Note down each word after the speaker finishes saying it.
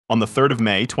On the 3rd of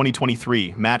May,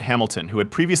 2023, Matt Hamilton, who had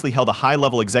previously held a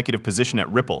high-level executive position at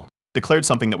Ripple, declared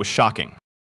something that was shocking.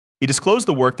 He disclosed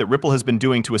the work that Ripple has been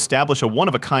doing to establish a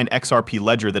one-of-a-kind XRP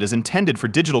ledger that is intended for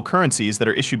digital currencies that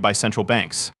are issued by central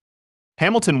banks.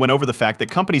 Hamilton went over the fact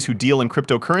that companies who deal in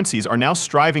cryptocurrencies are now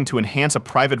striving to enhance a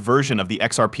private version of the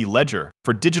XRP ledger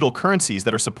for digital currencies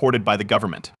that are supported by the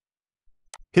government.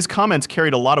 His comments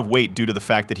carried a lot of weight due to the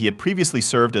fact that he had previously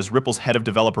served as Ripple's head of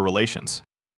developer relations.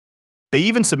 They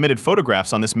even submitted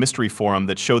photographs on this mystery forum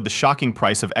that showed the shocking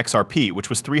price of XRP, which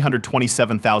was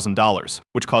 $327,000,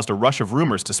 which caused a rush of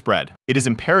rumors to spread. It is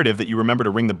imperative that you remember to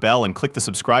ring the bell and click the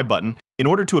subscribe button in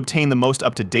order to obtain the most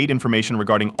up-to-date information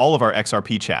regarding all of our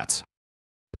XRP chats.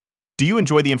 Do you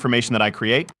enjoy the information that I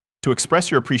create? To express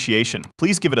your appreciation,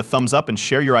 please give it a thumbs up and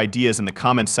share your ideas in the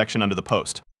comments section under the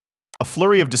post. A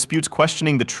flurry of disputes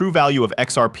questioning the true value of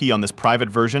XRP on this private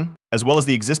version, as well as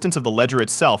the existence of the ledger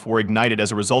itself, were ignited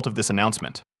as a result of this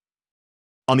announcement.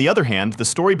 On the other hand, the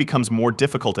story becomes more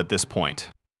difficult at this point.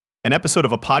 An episode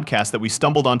of a podcast that we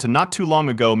stumbled onto not too long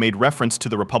ago made reference to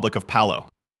the Republic of Palo.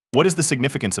 What is the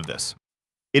significance of this?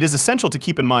 It is essential to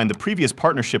keep in mind the previous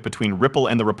partnership between Ripple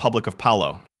and the Republic of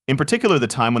Palo, in particular the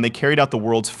time when they carried out the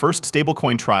world's first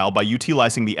stablecoin trial by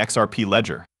utilizing the XRP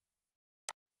ledger.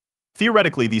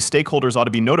 Theoretically, these stakeholders ought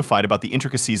to be notified about the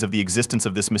intricacies of the existence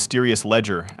of this mysterious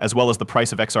ledger, as well as the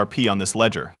price of XRP on this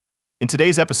ledger. In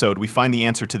today's episode, we find the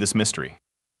answer to this mystery.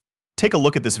 Take a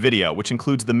look at this video, which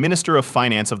includes the Minister of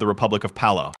Finance of the Republic of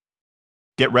Palo.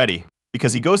 Get ready,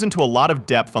 because he goes into a lot of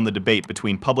depth on the debate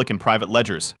between public and private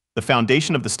ledgers, the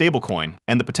foundation of the stablecoin,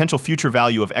 and the potential future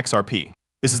value of XRP.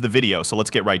 This is the video, so let's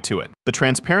get right to it. The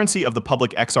transparency of the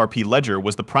public XRP ledger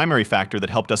was the primary factor that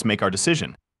helped us make our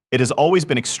decision. It has always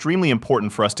been extremely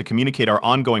important for us to communicate our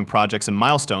ongoing projects and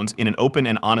milestones in an open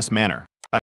and honest manner.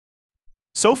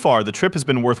 So far, the trip has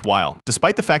been worthwhile,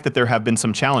 despite the fact that there have been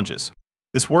some challenges.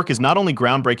 This work is not only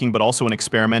groundbreaking but also an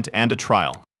experiment and a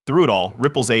trial. Through it all,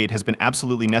 Ripple's aid has been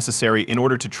absolutely necessary in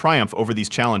order to triumph over these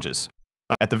challenges.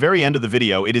 At the very end of the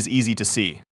video, it is easy to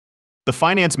see. The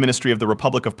Finance Ministry of the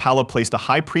Republic of Palo placed a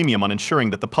high premium on ensuring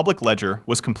that the public ledger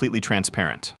was completely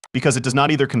transparent, because it does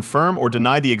not either confirm or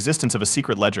deny the existence of a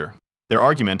secret ledger. Their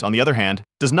argument, on the other hand,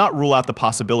 does not rule out the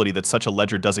possibility that such a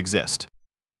ledger does exist.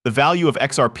 The value of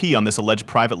XRP on this alleged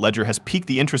private ledger has piqued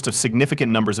the interest of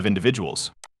significant numbers of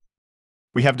individuals.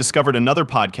 We have discovered another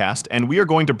podcast, and we are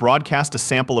going to broadcast a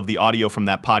sample of the audio from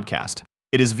that podcast.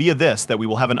 It is via this that we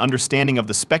will have an understanding of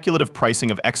the speculative pricing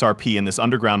of XRP in this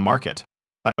underground market.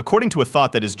 According to a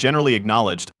thought that is generally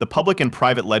acknowledged, the public and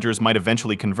private ledgers might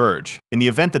eventually converge. In the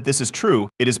event that this is true,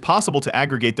 it is possible to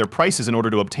aggregate their prices in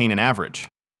order to obtain an average.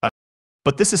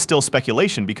 But this is still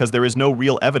speculation because there is no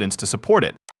real evidence to support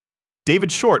it.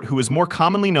 David Short, who is more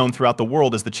commonly known throughout the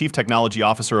world as the Chief Technology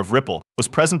Officer of Ripple, was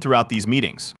present throughout these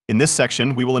meetings. In this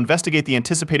section, we will investigate the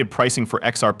anticipated pricing for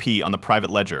XRP on the private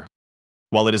ledger.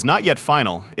 While it is not yet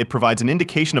final, it provides an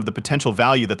indication of the potential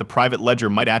value that the private ledger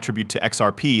might attribute to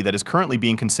XRP that is currently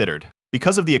being considered.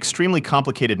 Because of the extremely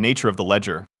complicated nature of the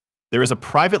ledger, there is a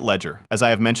private ledger, as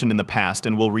I have mentioned in the past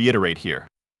and will reiterate here.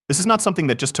 This is not something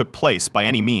that just took place by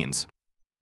any means.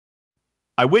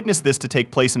 I witnessed this to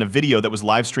take place in a video that was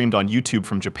live-streamed on YouTube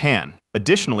from Japan.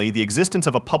 Additionally, the existence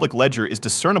of a public ledger is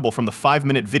discernible from the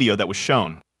 5-minute video that was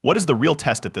shown. What is the real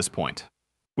test at this point?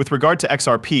 With regard to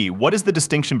XRP, what is the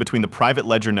distinction between the private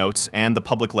ledger notes and the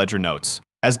public ledger notes?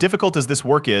 As difficult as this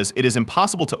work is, it is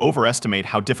impossible to overestimate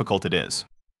how difficult it is.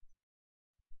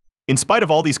 In spite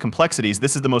of all these complexities,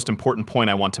 this is the most important point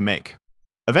I want to make.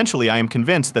 Eventually, I am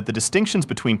convinced that the distinctions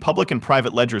between public and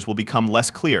private ledgers will become less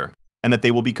clear, and that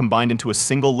they will be combined into a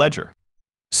single ledger.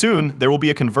 Soon, there will be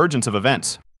a convergence of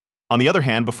events. On the other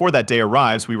hand, before that day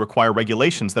arrives, we require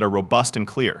regulations that are robust and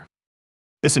clear.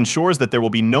 This ensures that there will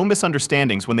be no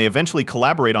misunderstandings when they eventually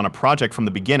collaborate on a project from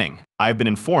the beginning. I have been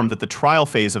informed that the trial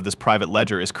phase of this private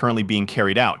ledger is currently being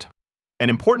carried out. An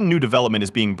important new development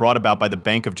is being brought about by the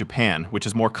Bank of Japan, which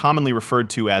is more commonly referred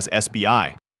to as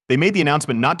SBI. They made the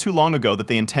announcement not too long ago that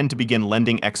they intend to begin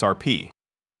lending XRP.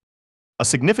 A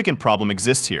significant problem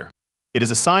exists here. It is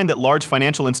a sign that large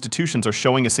financial institutions are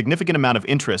showing a significant amount of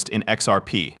interest in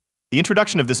XRP. The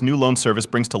introduction of this new loan service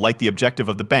brings to light the objective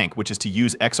of the bank, which is to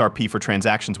use XRP for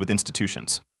transactions with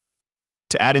institutions.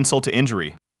 To add insult to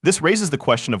injury, this raises the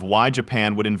question of why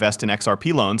Japan would invest in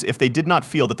XRP loans if they did not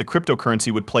feel that the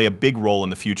cryptocurrency would play a big role in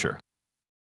the future.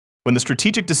 When the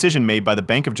strategic decision made by the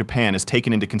Bank of Japan is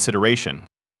taken into consideration,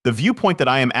 the viewpoint that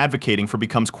I am advocating for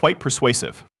becomes quite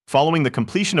persuasive. Following the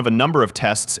completion of a number of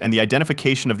tests and the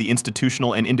identification of the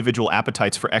institutional and individual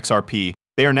appetites for XRP,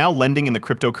 they are now lending in the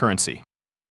cryptocurrency.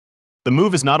 The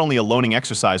move is not only a loaning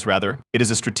exercise, rather, it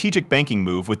is a strategic banking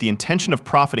move with the intention of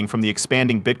profiting from the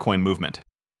expanding Bitcoin movement.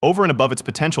 Over and above its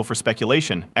potential for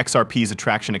speculation, XRP's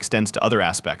attraction extends to other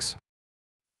aspects.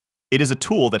 It is a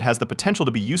tool that has the potential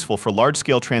to be useful for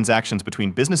large-scale transactions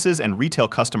between businesses and retail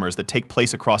customers that take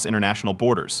place across international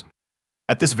borders.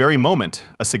 At this very moment,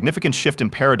 a significant shift in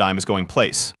paradigm is going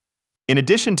place. In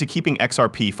addition to keeping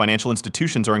XRP, financial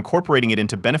institutions are incorporating it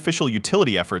into beneficial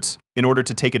utility efforts in order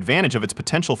to take advantage of its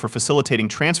potential for facilitating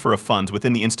transfer of funds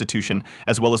within the institution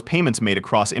as well as payments made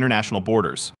across international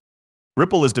borders.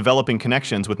 Ripple is developing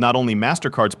connections with not only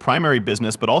MasterCard's primary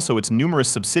business but also its numerous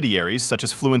subsidiaries such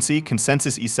as Fluency,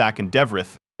 Consensus, ESAC, and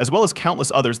Devrith, as well as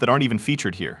countless others that aren't even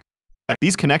featured here.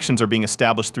 These connections are being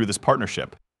established through this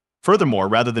partnership. Furthermore,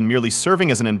 rather than merely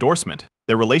serving as an endorsement,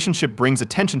 their relationship brings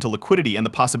attention to liquidity and the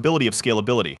possibility of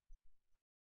scalability.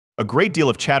 A great deal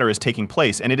of chatter is taking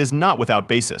place, and it is not without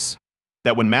basis,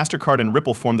 that when MasterCard and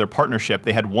Ripple formed their partnership,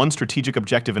 they had one strategic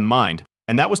objective in mind,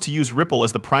 and that was to use Ripple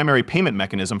as the primary payment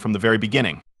mechanism from the very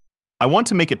beginning. I want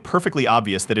to make it perfectly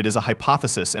obvious that it is a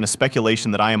hypothesis and a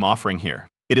speculation that I am offering here.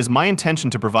 It is my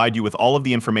intention to provide you with all of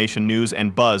the information, news,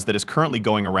 and buzz that is currently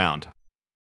going around.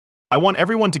 I want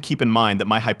everyone to keep in mind that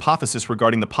my hypothesis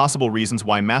regarding the possible reasons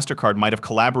why MasterCard might have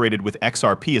collaborated with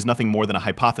XRP is nothing more than a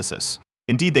hypothesis.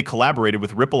 Indeed, they collaborated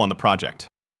with Ripple on the project.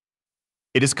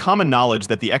 It is common knowledge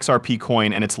that the XRP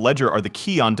coin and its ledger are the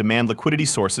key on-demand liquidity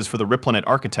sources for the RippleNet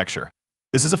architecture.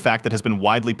 This is a fact that has been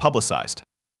widely publicized.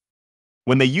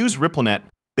 When they use RippleNet,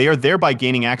 they are thereby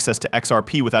gaining access to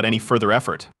XRP without any further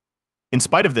effort. In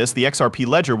spite of this, the XRP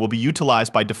ledger will be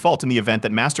utilized by default in the event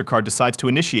that MasterCard decides to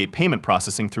initiate payment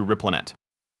processing through RippleNet.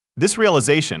 This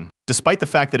realization, despite the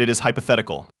fact that it is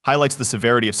hypothetical, highlights the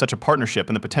severity of such a partnership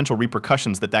and the potential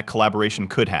repercussions that collaboration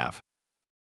could have.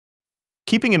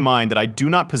 Keeping in mind that I do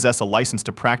not possess a license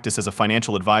to practice as a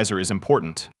financial advisor is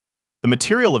important. The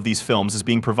material of these films is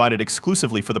being provided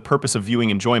exclusively for the purpose of viewing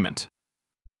enjoyment.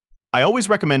 I always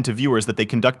recommend to viewers that they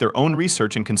conduct their own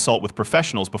research and consult with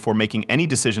professionals before making any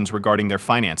decisions regarding their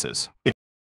finances.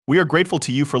 We are grateful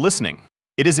to you for listening.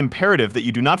 It is imperative that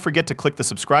you do not forget to click the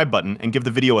subscribe button and give the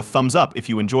video a thumbs up if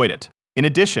you enjoyed it. In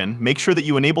addition, make sure that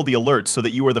you enable the alerts so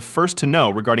that you are the first to know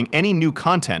regarding any new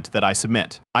content that I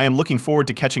submit. I am looking forward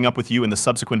to catching up with you in the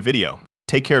subsequent video.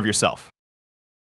 Take care of yourself.